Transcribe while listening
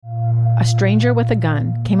a stranger with a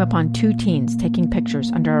gun came upon two teens taking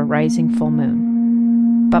pictures under a rising full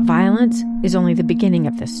moon. But violence is only the beginning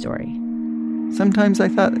of this story. Sometimes I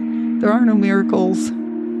thought, there are no miracles.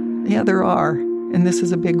 Yeah, there are, and this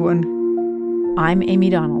is a big one. I'm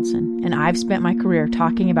Amy Donaldson, and I've spent my career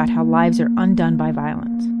talking about how lives are undone by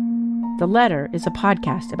violence. The Letter is a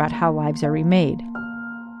podcast about how lives are remade.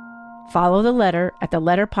 Follow The Letter at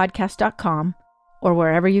theletterpodcast.com or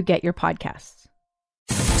wherever you get your podcasts.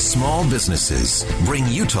 Small businesses bring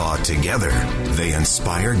Utah together. They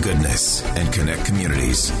inspire goodness and connect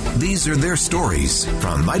communities. These are their stories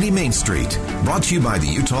from Mighty Main Street, brought to you by the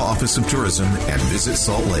Utah Office of Tourism and Visit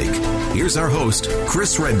Salt Lake. Here's our host,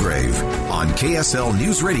 Chris Redgrave, on KSL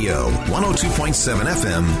News Radio, 102.7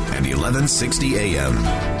 FM and 1160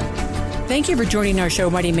 AM. Thank you for joining our show,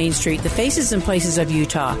 Mighty Main Street, the faces and places of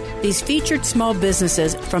Utah. These featured small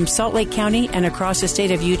businesses from Salt Lake County and across the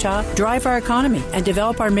state of Utah drive our economy and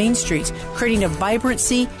develop our main streets, creating a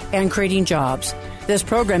vibrancy and creating jobs. This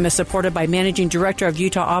program is supported by Managing Director of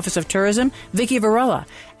Utah Office of Tourism, Vicki Varela,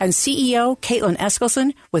 and CEO Caitlin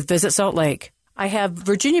Eskelson with Visit Salt Lake. I have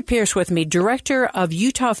Virginia Pearce with me, Director of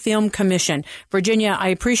Utah Film Commission. Virginia, I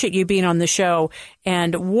appreciate you being on the show,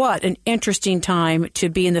 and what an interesting time to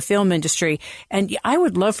be in the film industry. And I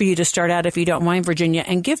would love for you to start out, if you don't mind, Virginia,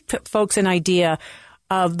 and give folks an idea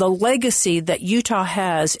of the legacy that Utah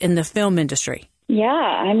has in the film industry. Yeah,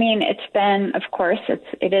 I mean, it's been, of course,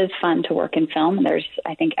 it is fun to work in film.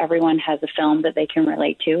 I think everyone has a film that they can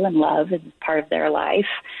relate to and love as part of their life.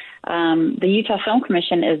 The Utah Film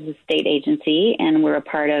Commission is a state agency, and we're a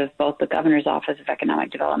part of both the Governor's Office of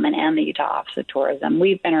Economic Development and the Utah Office of Tourism.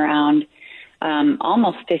 We've been around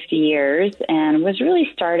almost 50 years and was really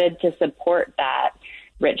started to support that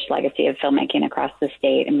rich legacy of filmmaking across the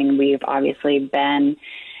state. I mean, we've obviously been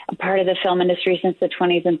a part of the film industry since the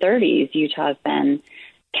 20s and 30s. Utah's been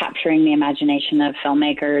capturing the imagination of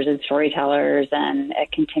filmmakers and storytellers, and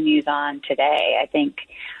it continues on today. I think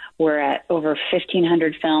we're at over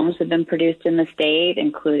 1,500 films have been produced in the state,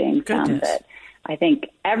 including some that I think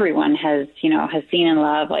everyone has seen and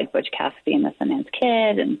loved, like Butch Cassidy and the Sundance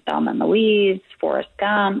Kid, and Thelma and Louise, Forrest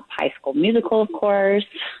Gump, High School Musical, of course.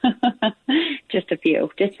 Just to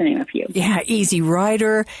name a few. Yeah, Easy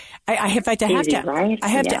Rider. I have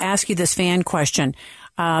to ask you this fan question.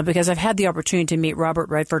 Because I've had the opportunity to meet Robert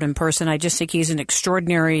Redford in person. I just think he's an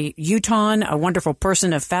extraordinary Utahn, a wonderful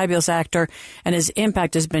person, a fabulous actor, and his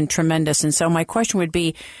impact has been tremendous. And so my question would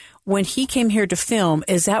be, when he came here to film,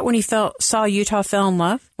 is that when he saw Utah fell in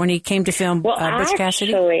love? When he came to film Butch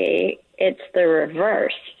Cassidy? Actually, it's the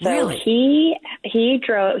reverse. So really? He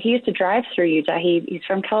used to drive through Utah. He's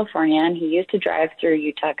from California, and he used to drive through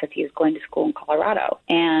Utah because he was going to school in Colorado,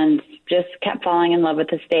 and just kept falling in love with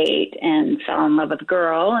the state and fell in love with a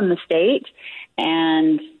girl in the state.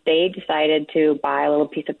 And they decided to buy a little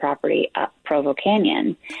piece of property up Provo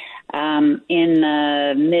Canyon in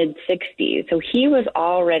the mid-'60s. So he was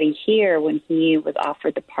already here when he was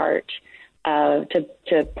offered the part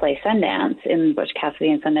to play Sundance in Butch Cassidy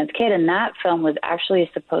and Sundance Kid, and that film was actually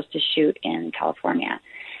supposed to shoot in California.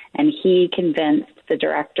 And he convinced the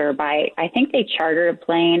director I think they chartered a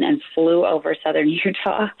plane and flew over southern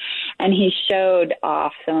Utah, and he showed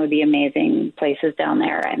off some of the amazing places down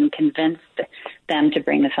there and convinced them to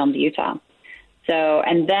bring the film to Utah. So,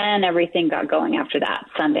 and then everything got going after that.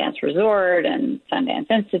 Sundance Resort and Sundance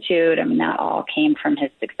Institute, I mean, that all came from his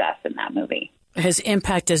success in that movie. His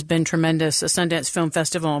impact has been tremendous. The Sundance Film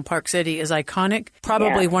Festival in Park City is iconic,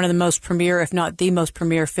 probably one of the most premier, if not the most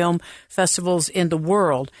premier film festivals in the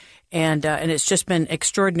world. And it's just been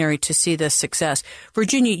extraordinary to see this success.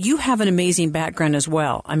 Virginia, you have an amazing background as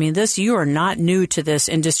well. I mean, you are not new to this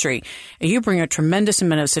industry. You bring a tremendous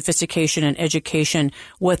amount of sophistication and education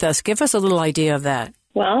with us. Give us a little idea of that.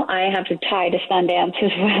 Well, I have to tie to Sundance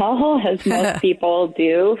as well, as most people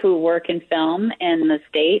do who work in film in the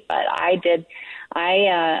state. But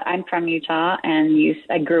I'm from Utah, and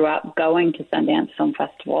I grew up going to Sundance Film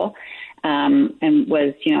Festival, and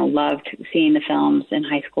was, loved seeing the films in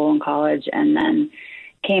high school and college, and then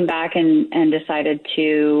came back and decided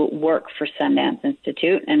to work for Sundance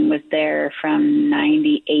Institute, and was there from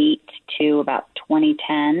 98 to about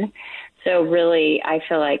 2010. So really, I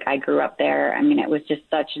feel like I grew up there. I mean, it was just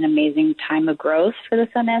such an amazing time of growth for the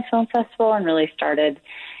Sundance Film Festival, and really started,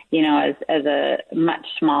 as a much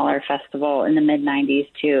smaller festival in the mid-'90s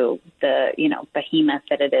to the, behemoth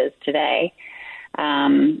that it is today.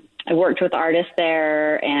 I worked with artists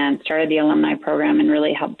there and started the alumni program and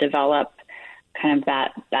really helped develop kind of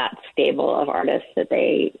that stable of artists that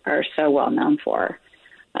they are so well known for.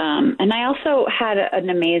 And I also had an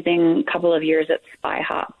amazing couple of years at Spy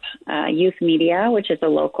Hop Youth Media, which is a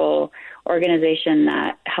local organization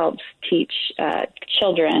that helps teach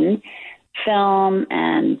children film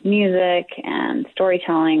and music and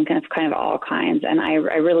storytelling, kind of all kinds. And I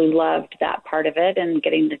really loved that part of it and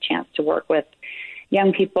getting the chance to work with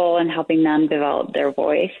young people and helping them develop their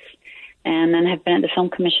voice. And then have been at the Film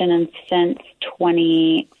Commission since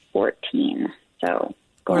 2014. So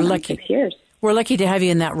going on 6 years. We're lucky to have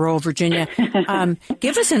you in that role, Virginia.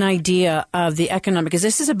 Give us an idea of the economic, because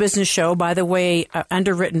this is a business show, by the way,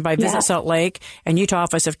 underwritten by Visit Salt Lake and Utah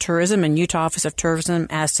Office of Tourism, and Utah Office of Tourism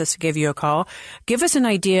asked us to give you a call. Give us an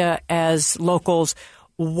idea as locals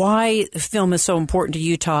why film is so important to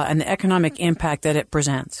Utah and the economic impact that it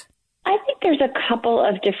presents. I think there's a couple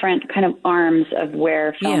of different kind of arms of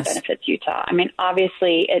where film benefits Utah. I mean,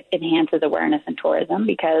 obviously it enhances awareness and tourism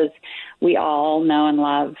because we all know and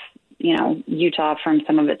love Utah from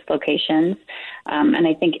some of its locations. And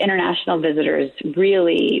I think international visitors,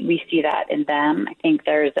 really, we see that in them. I think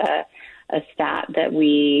there's a stat that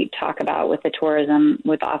we talk about with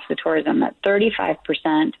Office of Tourism, that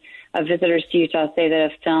 35% of visitors to Utah say that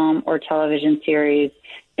a film or television series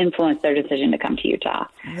influenced their decision to come to Utah.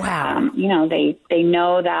 Wow. They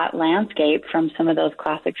know that landscape from some of those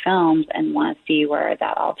classic films and want to see where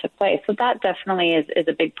that all took place. So that definitely is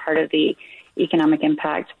a big part of the economic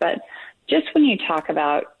impact. But just when you talk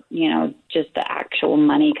about, just the actual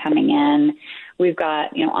money coming in, we've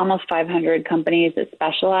got, almost 500 companies that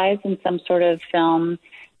specialize in some sort of film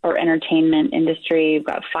or entertainment industry. We've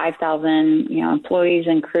got 5,000, employees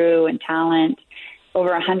and crew and talent. Over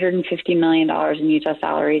 $150 million in Utah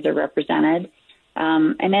salaries are represented.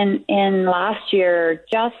 And then in last year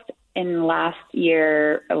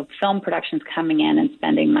of film productions coming in and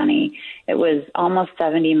spending money, it was almost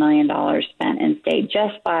 $70 million spent in state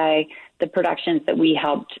just by the productions that we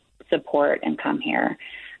helped support and come here.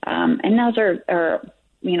 And those are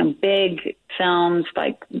big films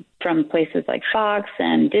like from places like Fox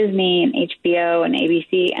and Disney and HBO and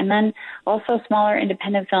ABC, and then also smaller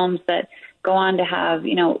independent films that go on to have,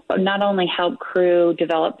 not only help crew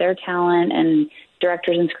develop their talent and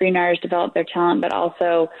directors and screenwriters develop their talent, but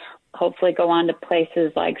also hopefully go on to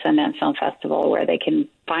places like Sundance Film Festival where they can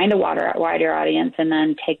find a wider audience and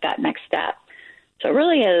then take that next step. So it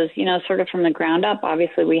really is, sort of from the ground up.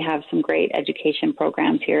 Obviously, we have some great education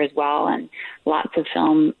programs here as well, and lots of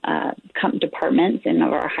film departments in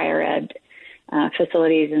our higher ed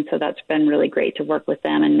facilities. And so that's been really great to work with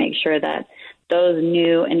them and make sure that those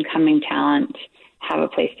new incoming talent have a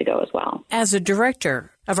place to go as well. As a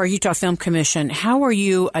director of our Utah Film Commission, how are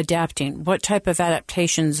you adapting? What type of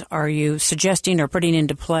adaptations are you suggesting or putting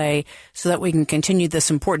into play so that we can continue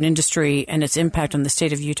this important industry and its impact on the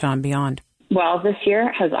state of Utah and beyond? Well, this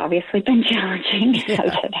year has obviously been challenging,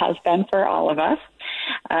 as it has been for all of us.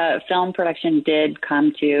 Film production did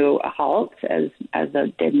come to a halt, as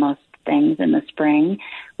it did most things in the spring.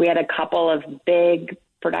 We had a couple of big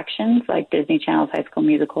productions like Disney Channel's High School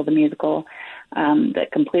Musical, the musical, that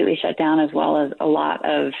completely shut down, as well as a lot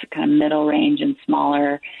of kind of middle range and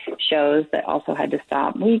smaller shows that also had to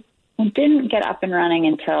stop. We didn't get up and running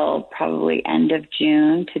until probably end of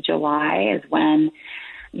June to July is when,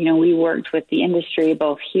 we worked with the industry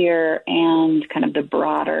both here and kind of the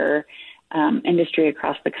broader industry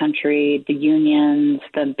across the country, the unions,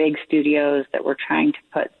 the big studios that were trying to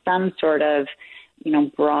put some sort of,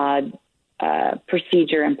 broad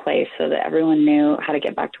procedure in place so that everyone knew how to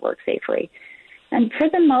get back to work safely. And for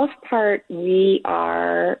the most part, we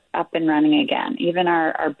are up and running again. Even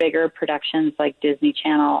our bigger productions like Disney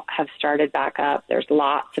Channel have started back up. There's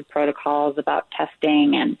lots of protocols about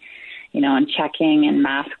testing and checking and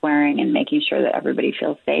mask wearing and making sure that everybody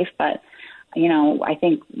feels safe. But, I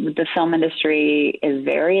think the film industry is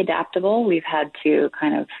very adaptable. We've had to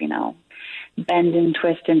kind of, bend and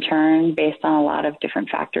twist and turn based on a lot of different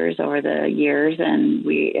factors over the years. And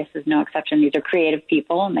this is no exception. These are creative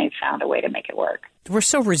people, and they've found a way to make it work. We're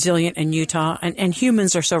so resilient in Utah, and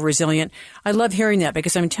humans are so resilient. I love hearing that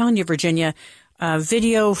because I'm telling you, Virginia,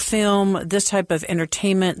 video, film, this type of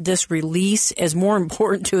entertainment, this release is more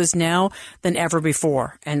important to us now than ever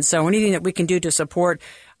before. And so anything that we can do to support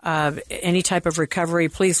any type of recovery,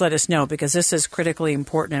 please let us know because this is critically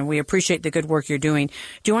important and we appreciate the good work you're doing.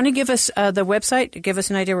 Do you want to give us the website, give us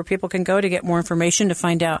an idea where people can go to get more information to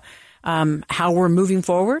find out how we're moving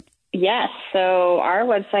forward? Yes. So our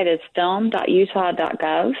website is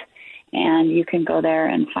film.utah.gov. And you can go there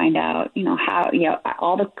and find out, how,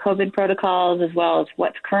 all the COVID protocols, as well as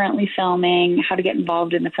what's currently filming, how to get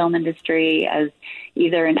involved in the film industry as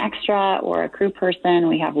either an extra or a crew person.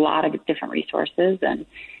 We have a lot of different resources, and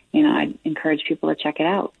I'd encourage people to check it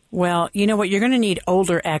out. Well, you know what? You're going to need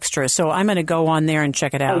older extras, so I'm going to go on there and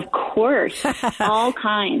check it out. Of course. All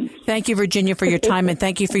kinds. Thank you, Virginia, for your time, and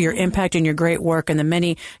thank you for your impact and your great work and the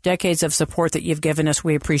many decades of support that you've given us.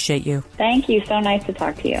 We appreciate you. Thank you. So nice to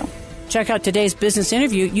talk to you. Check out today's business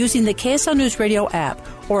interview using the KSL News Radio app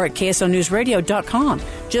or at kslnewsradio.com.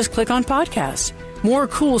 Just click on podcasts. More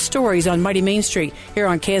cool stories on Mighty Main Street here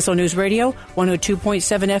on KSL News Radio, 102.7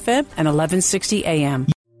 FM and 1160 AM.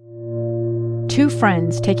 Two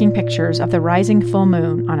friends taking pictures of the rising full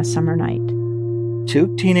moon on a summer night.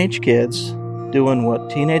 Two teenage kids doing what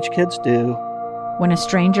teenage kids do. When a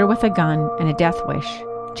stranger with a gun and a death wish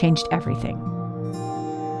changed everything.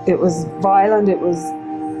 It was violent, it was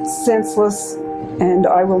senseless, and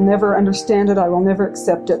I will never understand it, I will never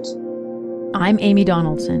accept it. I'm Amy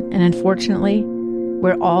Donaldson, and unfortunately,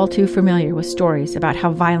 we're all too familiar with stories about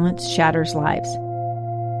how violence shatters lives.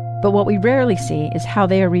 But what we rarely see is how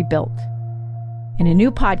they are rebuilt. In a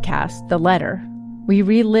new podcast, The Letter, we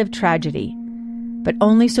relive tragedy, but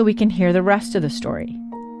only so we can hear the rest of the story.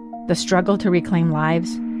 The struggle to reclaim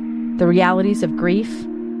lives, the realities of grief,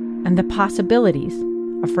 and the possibilities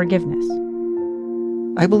of forgiveness.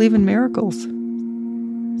 I believe in miracles.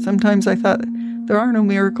 Sometimes I thought, there are no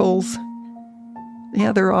miracles.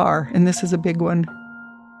 Yeah, there are, and this is a big one.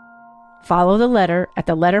 Follow The Letter at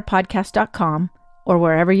theletterpodcast.com or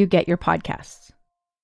wherever you get your podcasts.